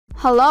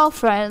Hello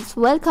friends,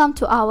 welcome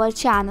to our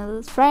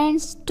channel.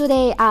 Friends,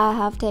 today I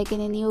have taken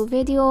a new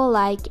video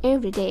like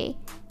every day.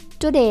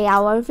 Today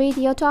our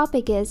video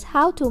topic is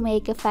how to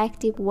make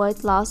effective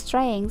weight loss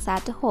drinks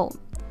at home.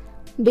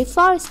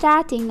 Before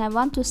starting, I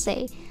want to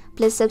say,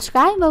 please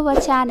subscribe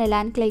our channel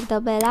and click the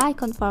bell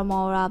icon for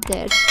more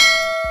updates.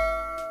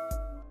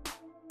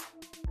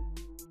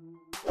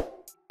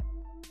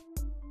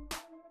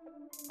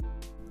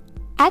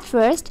 At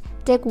first,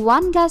 take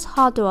 1 glass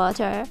hot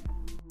water.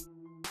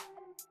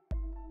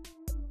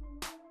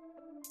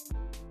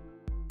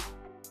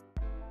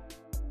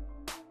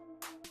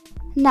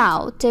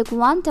 Now take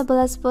 1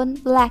 tablespoon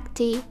black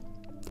tea.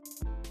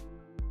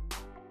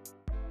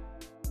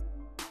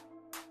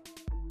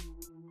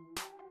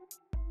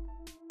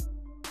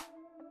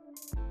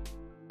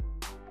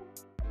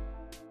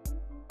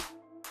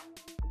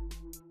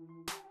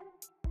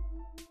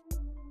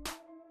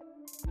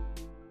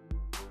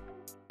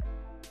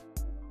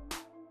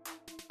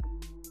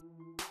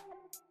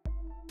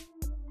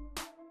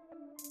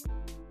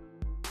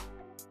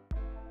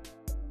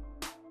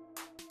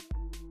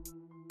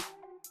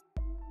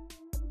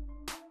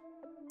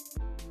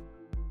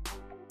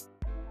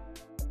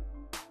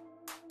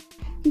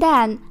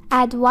 Then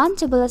add 1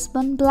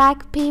 tablespoon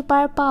black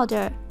pepper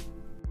powder.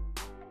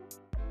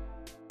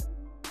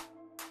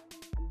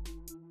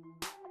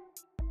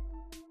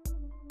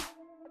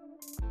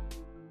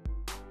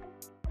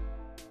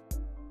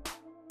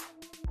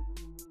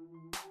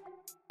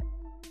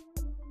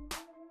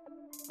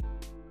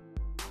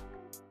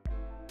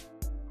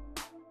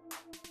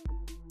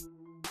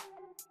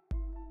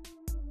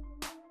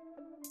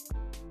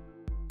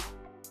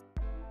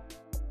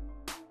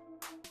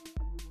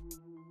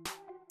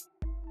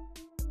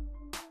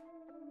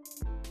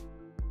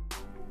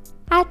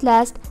 At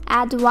last,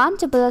 add 1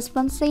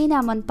 tablespoon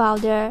cinnamon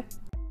powder.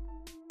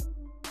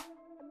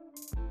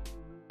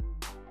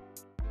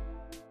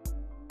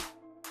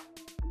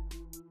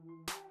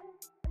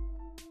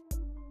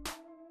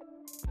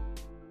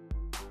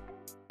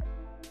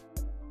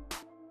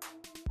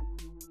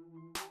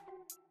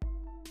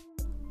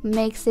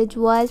 Mix it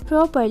well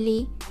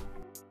properly.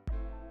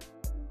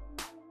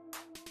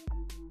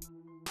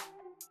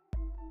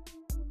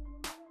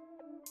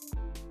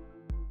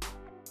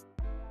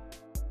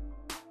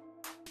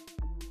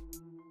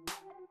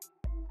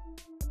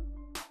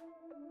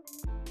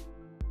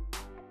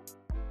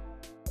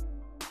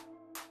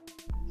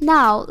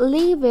 Now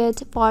leave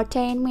it for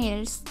 10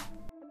 minutes.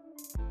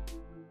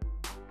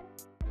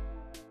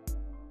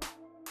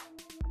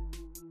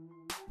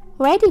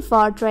 Ready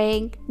for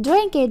drink.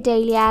 Drink it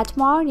daily at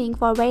morning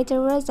for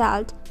better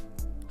result.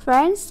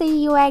 Friends,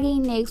 see you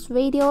again next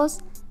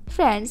videos.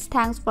 Friends,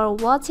 thanks for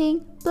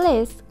watching.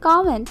 Please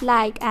comment,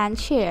 like and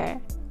share.